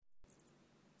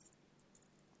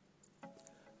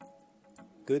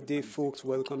Good day, folks.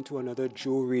 Welcome to another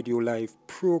Joe Radio Live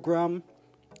program.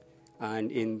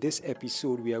 And in this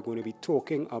episode, we are going to be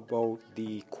talking about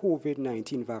the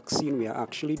COVID-19 vaccine. We are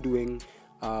actually doing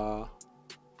a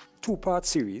two-part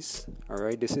series. All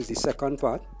right, this is the second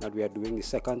part that we are doing, the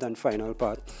second and final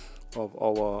part of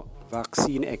our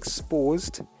Vaccine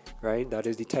Exposed. Right, that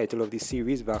is the title of the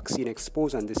series, Vaccine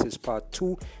Exposed, and this is part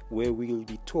 2, where we'll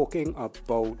be talking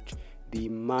about the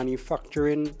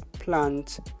manufacturing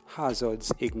plant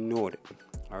hazards ignored.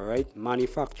 All right,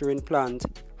 manufacturing plant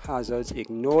hazards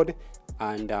ignored,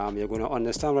 and you're going to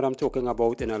understand what I'm talking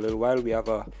about in a little while. We have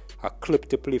a clip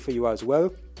to play for you as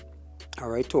well. All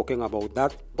right, talking about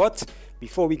that. But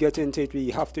before we get into it,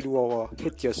 we have to do our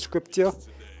Hit Your Scripture.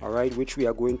 All right, which we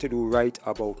are going to do right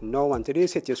about now. And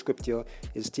today's Hit Your Scripture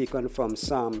is taken from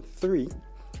Psalm 3,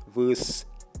 verse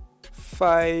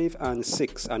 5 and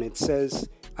 6. And it says,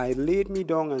 I laid me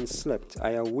down and slept.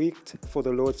 I awaked, for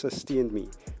the Lord sustained me.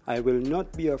 I will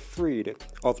not be afraid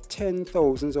of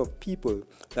 10,000s of people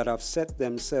that have set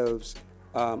themselves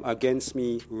against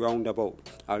me round about.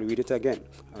 I'll read it again.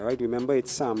 All right, remember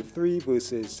it's Psalm 3,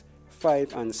 verses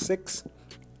 5 and 6.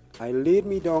 I laid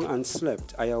me down and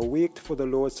slept. I awaked, for the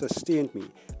Lord sustained me.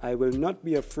 I will not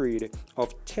be afraid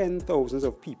of 10,000s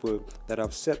of people that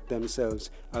have set themselves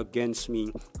against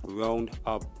me round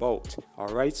about.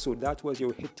 All right, so that was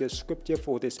your Hit Your Scripture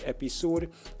for this episode.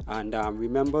 And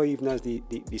remember, even as the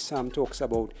psalm talks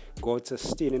about God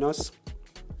sustaining us,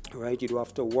 right, you don't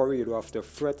have to worry, you don't have to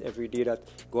fret every day that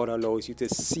God allows you to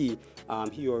see.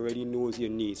 He already knows your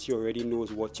needs. He already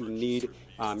knows what you need,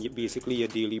 basically your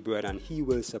daily bread, and He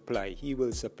will supply. He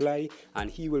will supply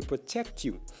and He will protect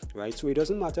you, right? So it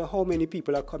doesn't matter how many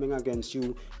people are coming against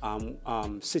you,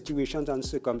 situations and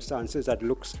circumstances that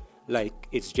looks like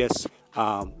it's just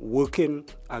working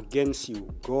against you.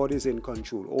 God is in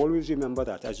control. Always remember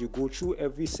that as you go through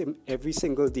every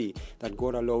single day that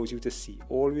God allows you to see.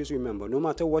 Always remember, no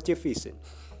matter what you're facing,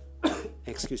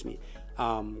 excuse me,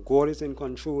 God is in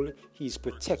control. He's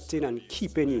protecting and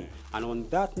keeping you. And on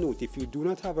that note, if you do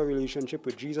not have a relationship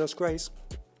with Jesus Christ,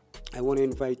 I want to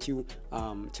invite you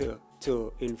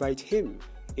to invite Him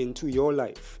into your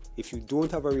life if you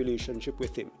don't have a relationship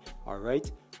with Him. All right,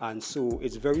 and so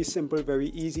it's very simple, very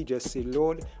easy. Just say,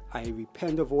 Lord, I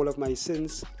repent of all of my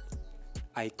sins.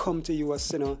 I come to you a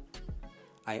sinner.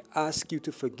 I ask you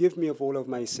to forgive me of all of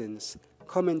my sins.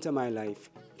 Come into my life,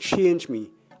 change me.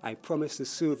 I promise to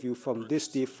serve you from this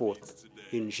day forth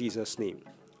in Jesus' name.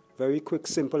 Very quick,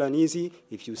 simple and easy.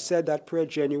 If you said that prayer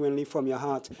genuinely from your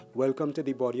heart, welcome to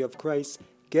the body of Christ.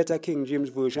 Get a King James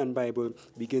Version Bible,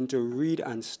 begin to read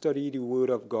and study the Word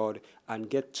of God, and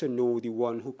get to know the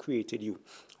one who created you.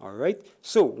 All right?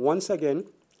 So, once again,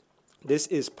 this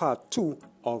is part 2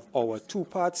 of our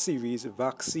two-part series,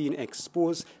 Vaccine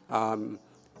Exposed,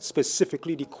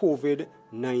 specifically the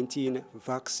COVID-19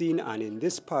 vaccine. And in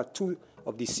this part 2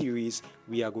 of the series,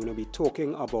 we are going to be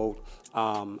talking about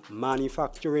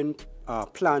manufacturing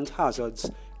plant hazards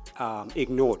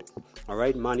ignored. All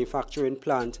right? Manufacturing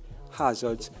plant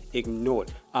hazards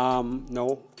ignored.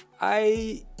 Now,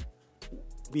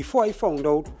 before I found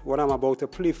out what I'm about to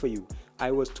play for you,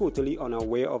 I was totally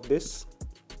unaware of this.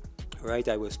 Right,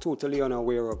 I was totally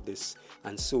unaware of this,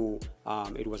 and so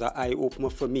it was an eye-opener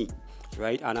for me.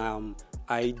 Right, and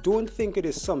I don't think it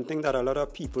is something that a lot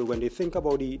of people, when they think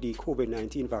about the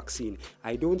COVID-19 vaccine,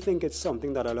 I don't think it's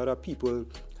something that a lot of people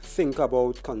think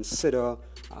about, consider,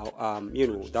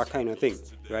 that kind of thing,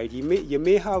 right? You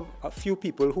may have a few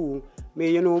people who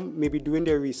may be doing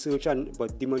their research,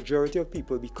 but the majority of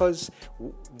people, because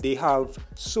they have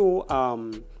so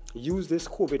use this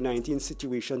COVID-19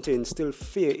 situation to instill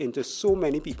fear into so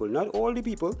many people, not all the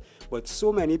people, but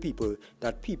so many people,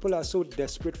 that people are so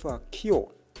desperate for a cure.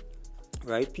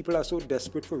 Right? People are so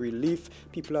desperate for relief.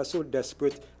 People are so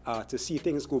desperate to see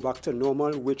things go back to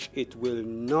normal, which it will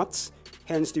not.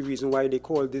 Hence the reason why they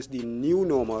call this the new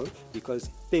normal, because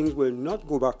things will not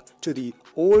go back to the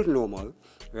old normal,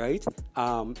 right?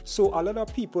 So a lot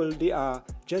of people, they are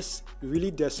just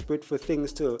really desperate for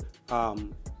things to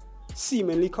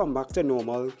seemingly come back to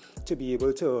normal, to be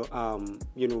able to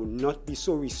not be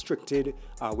so restricted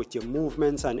with your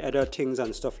movements and other things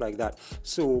and stuff like that.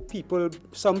 So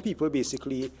some people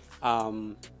basically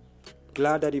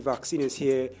glad that the vaccine is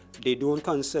here. They don't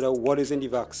consider what is in the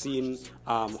vaccine,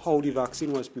 how the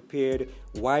vaccine was prepared,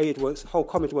 how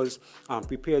come it was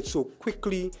prepared so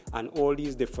quickly, and all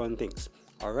these different things.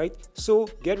 All right, so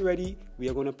get ready. We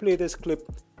are going to play this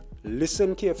clip.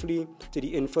 Listen carefully to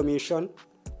the information,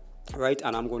 right?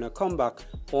 And I'm going to come back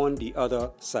on the other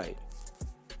side.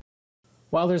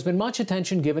 While there's been much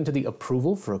attention given to the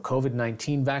approval for a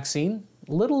COVID-19 vaccine,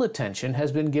 little attention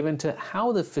has been given to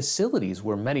how the facilities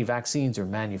where many vaccines are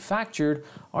manufactured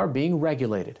are being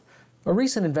regulated. A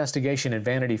recent investigation in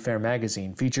Vanity Fair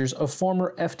magazine features a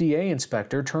former FDA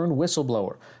inspector turned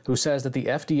whistleblower who says that the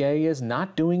FDA is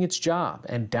not doing its job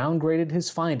and downgraded his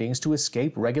findings to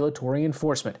escape regulatory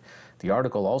enforcement. The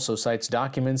article also cites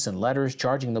documents and letters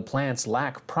charging the plants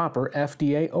lack proper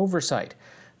FDA oversight.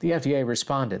 The FDA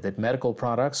responded that medical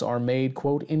products are made,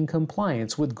 quote, in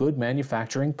compliance with good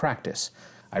manufacturing practice.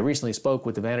 I recently spoke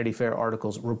with the Vanity Fair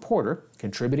article's reporter,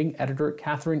 contributing editor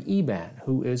Katherine Eban,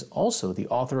 who is also the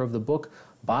author of the book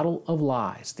Bottle of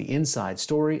Lies, the inside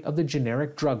story of the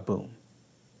generic drug boom.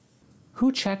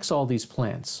 Who checks all these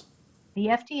plants? The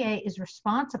FDA is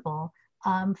responsible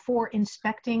for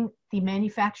inspecting the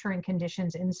manufacturing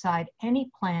conditions inside any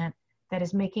plant that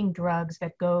is making drugs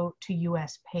that go to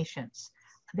U.S. patients.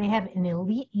 They have an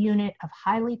elite unit of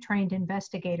highly trained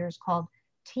investigators called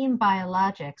Team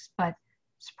Biologics, but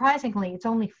surprisingly, it's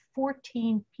only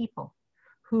 14 people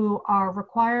who are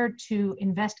required to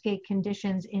investigate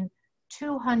conditions in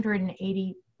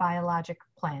 280 biologic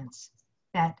plants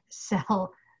that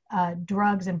sell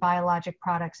drugs and biologic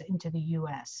products into the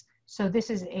U.S. So this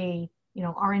is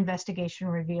our investigation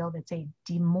revealed it's a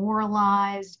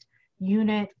demoralized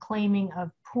unit claiming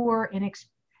of poor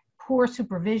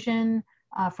supervision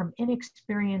from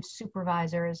inexperienced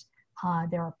supervisors.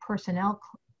 There are personnel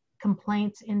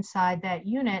complaints inside that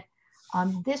unit.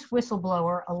 This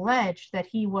whistleblower alleged that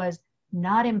he was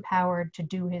not empowered to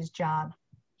do his job.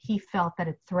 He felt that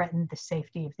it threatened the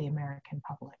safety of the American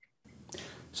public.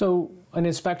 So an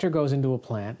inspector goes into a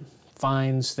plant,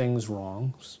 finds things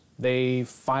wrong, they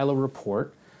file a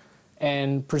report,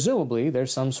 and presumably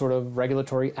there's some sort of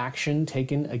regulatory action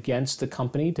taken against the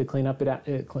company to clean up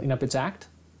its act?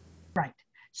 Right.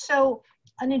 So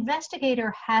an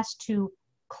investigator has to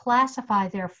classify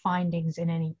their findings in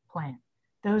any plant.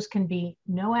 Those can be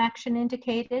no action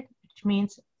indicated, which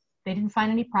means they didn't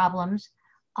find any problems.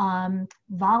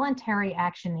 Voluntary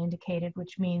action indicated,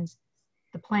 which means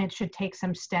the plant should take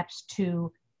some steps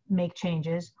to make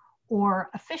changes, or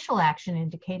official action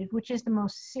indicated, which is the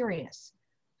most serious.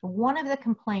 One of the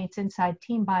complaints inside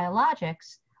Team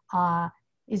Biologics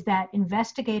is that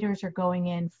investigators are going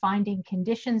in, finding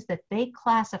conditions that they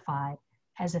classified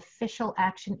as official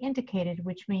action indicated,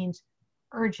 which means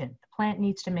urgent. The plant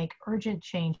needs to make urgent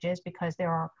changes because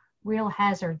there are real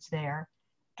hazards there.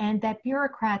 And that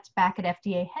bureaucrats back at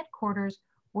FDA headquarters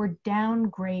were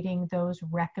downgrading those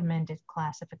recommended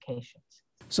classifications.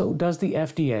 So does the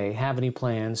FDA have any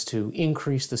plans to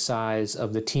increase the size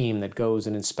of the team that goes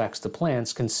and inspects the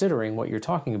plants, considering what you're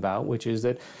talking about, which is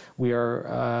that we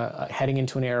are heading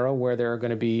into an era where there are going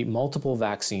to be multiple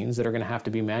vaccines that are going to have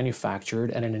to be manufactured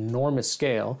at an enormous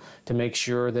scale to make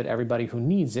sure that everybody who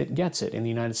needs it gets it in the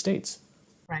United States?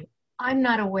 Right. I'm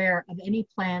not aware of any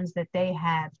plans that they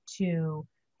have to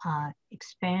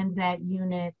expand that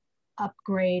unit,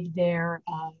 upgrade their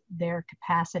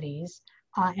capacities.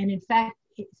 And in fact,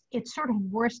 it's sort of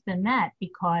worse than that,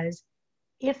 because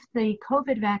if the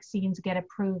COVID vaccines get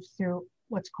approved through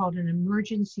what's called an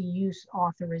emergency use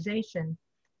authorization,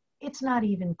 it's not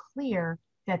even clear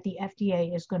that the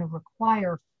FDA is going to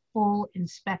require full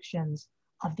inspections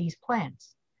of these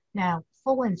plants. Now,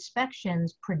 full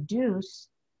inspections produce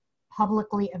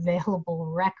publicly available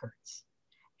records.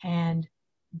 And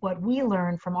what we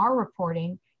learned from our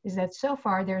reporting is that so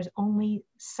far there's only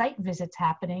site visits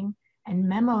happening and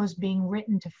memos being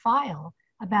written to file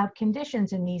about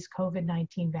conditions in these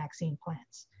COVID-19 vaccine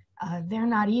plants. They're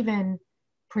not even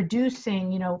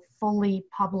producing, fully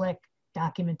public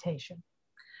documentation.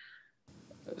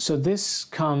 So this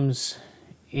comes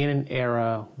in an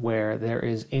era where there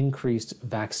is increased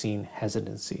vaccine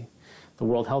hesitancy. The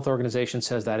World Health Organization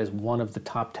says that is one of the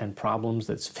top 10 problems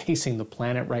that's facing the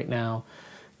planet right now.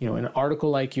 In an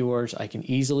article like yours, I can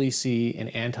easily see an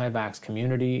anti-vax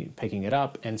community picking it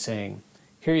up and saying,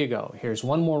 here you go. Here's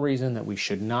one more reason that we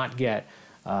should not get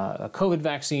a COVID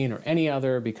vaccine or any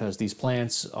other because these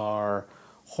plants are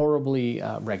horribly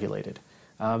regulated.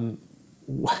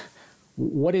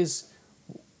 What's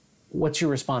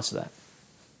your response to that?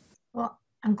 Well,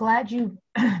 I'm glad you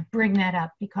bring that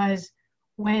up, because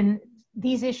when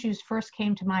these issues first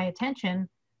came to my attention,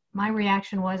 my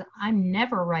reaction was, I'm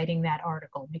never writing that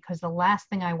article, because the last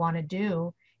thing I want to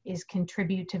do is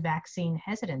contribute to vaccine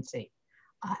hesitancy.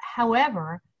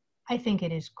 However, I think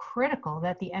it is critical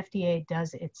that the FDA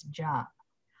does its job.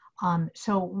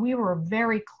 So we were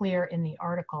very clear in the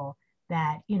article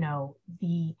that,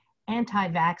 the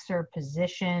anti-vaxxer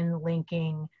position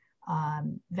linking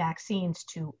vaccines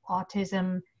to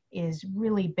autism is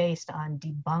really based on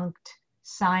debunked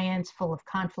science full of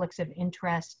conflicts of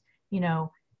interest.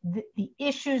 The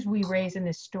issues we raise in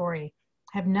this story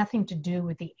have nothing to do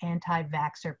with the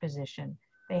anti-vaxxer position.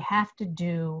 They have to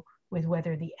do with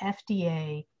whether the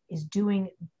FDA is doing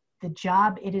the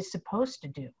job it is supposed to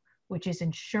do, which is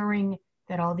ensuring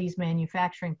that all these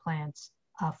manufacturing plants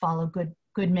follow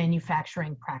good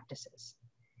manufacturing practices.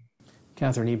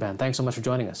 Katherine Eban, thanks so much for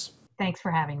joining us. Thanks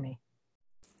for having me.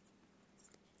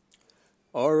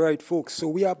 All right, folks. So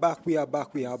we are back.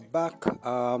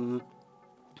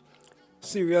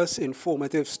 Serious,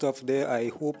 informative stuff there. I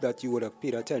hope that you would have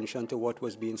paid attention to what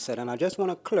was being said. And I just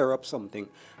want to clear up something.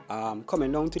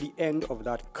 Coming down to the end of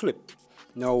that clip.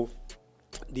 Now,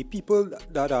 the people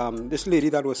that this lady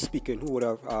that was speaking, who would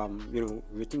have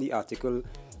written the article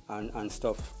and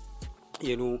stuff,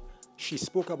 she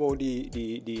spoke about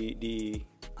the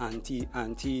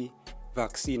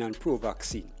anti-vaccine and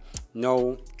pro-vaccine.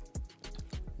 Now,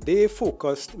 they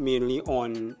focused mainly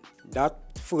on that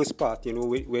first part,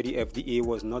 where the FDA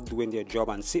was not doing their job,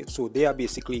 and so they are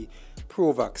basically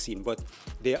pro-vaccine. But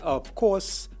there, of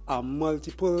course, are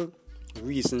multiple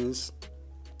reasons,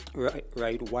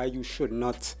 right, why you should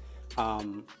not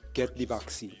get the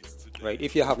vaccine, right?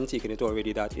 If you haven't taken it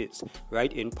already, that is,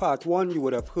 right? In part one, you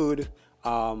would have heard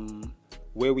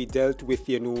where we dealt with,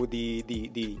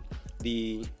 the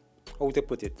how to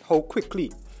put it, how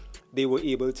quickly they were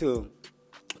able to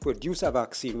produce a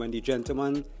vaccine when the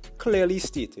gentleman clearly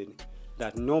stated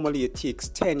that normally it takes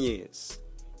 10 years,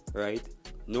 right?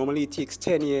 Normally it takes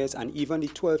 10 years, and even the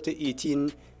 12 to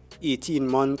 18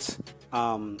 month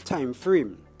time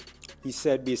frame, he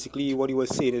said basically what he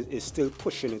was saying is still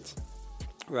pushing it,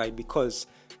 right? Because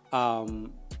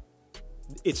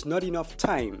it's not enough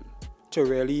time to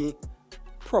really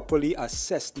properly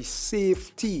assess the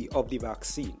safety of the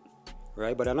vaccine,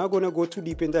 right? But I'm not going to go too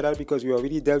deep into that because we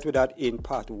already dealt with that in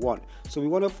part one. So we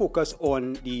want to focus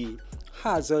on the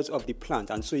hazards of the plant.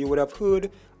 And so you would have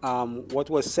heard what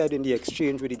was said in the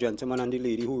exchange with the gentleman and the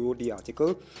lady who wrote the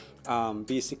article.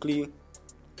 Basically,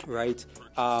 right,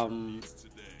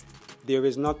 there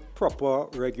is not proper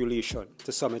regulation,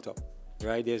 to sum it up,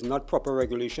 right? There's not proper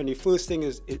regulation. The first thing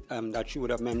is that she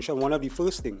would have mentioned, one of the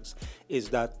first things is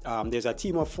that there's a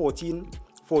team of 14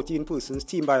 persons,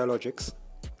 Team Biologics,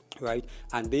 right?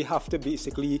 And they have to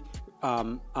basically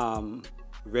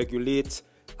regulate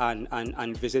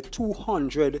and visit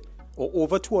 200 or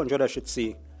over 200, I should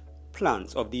say,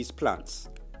 plants of these plants,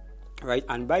 right?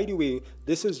 And by the way,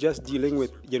 this is just dealing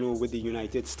with, with the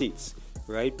United States,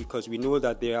 right? Because we know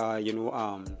that there are,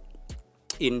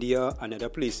 India and other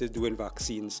places doing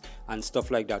vaccines and stuff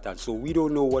like that. And so we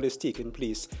don't know what is taking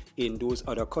place in those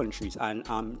other countries. And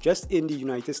just in the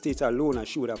United States alone, as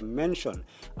she would have mentioned,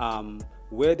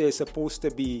 where there's supposed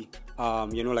to be,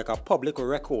 like a public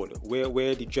record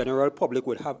where the general public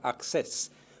would have access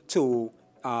to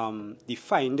the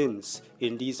findings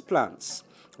in these plants,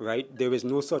 right? There is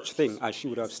no such thing, as she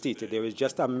would have stated. There is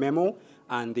just a memo,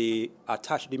 and they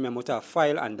attach the memo to a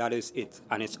file, and that is it.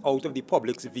 And it's out of the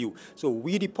public's view. So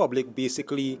we, the public,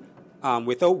 basically,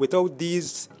 without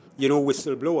these,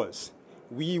 whistleblowers,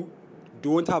 we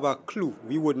don't have a clue.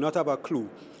 We would not have a clue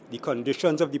the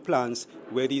conditions of the plants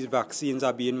where these vaccines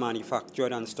are being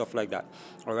manufactured and stuff like that.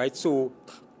 All right. So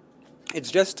it's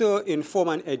just to inform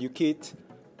and educate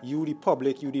you, the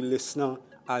public, you, the listener,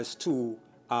 as to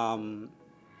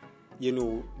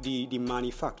the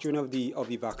manufacturing of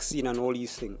the vaccine and all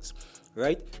these things,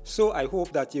 right? So I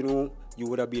hope that, you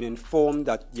would have been informed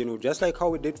that, just like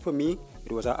how it did for me,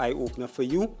 it was an eye-opener for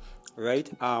you, right?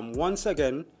 Once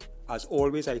again, as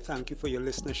always, I thank you for your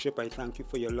listenership. I thank you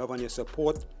for your love and your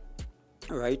support,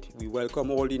 right? We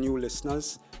welcome all the new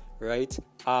listeners, right?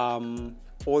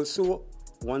 Also,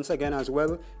 once again as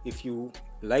well, if you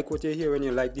like what you hear and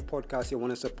you like the podcast, you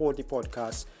want to support the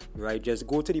podcast, right? Just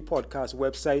go to the podcast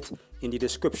website in the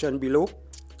description below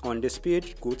on this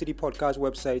page. Go to the podcast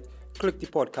website, click the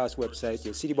podcast website.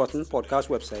 You'll see the button, podcast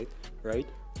website, right?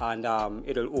 And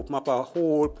it'll open up a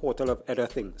whole portal of other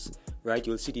things, right?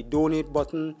 You'll see the donate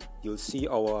button. You'll see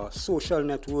our social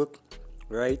network,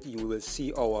 right? You will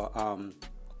see our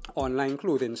online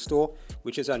clothing store,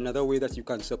 which is another way that you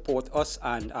can support us.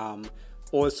 And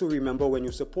also remember, when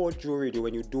you support Joe Radio,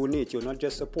 when you donate, you're not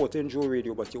just supporting Joe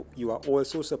Radio, but you are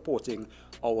also supporting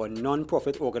our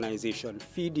non-profit organization,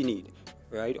 Feed the Need,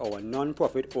 right? Our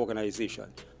non-profit organization.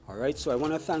 All right. So I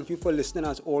want to thank you for listening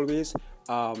as always.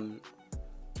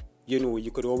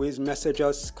 You could always message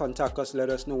us, contact us, let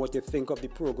us know what you think of the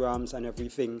programs and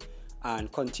everything, and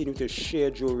continue to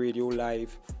share Joe Radio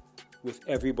Live with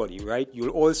everybody, right?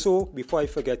 You'll also, before I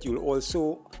forget,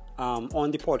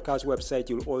 on the podcast website,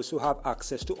 you'll also have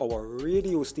access to our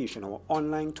radio station, our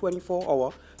online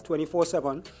 24-hour,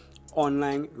 24/7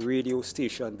 online radio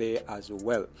station there as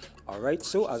well. All right,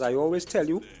 so as I always tell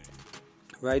you,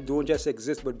 right, don't just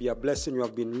exist but be a blessing. You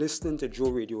have been listening to Joe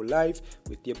Radio Live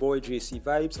with your boy JC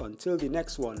Vibes. Until the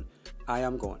next one, I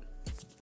am gone.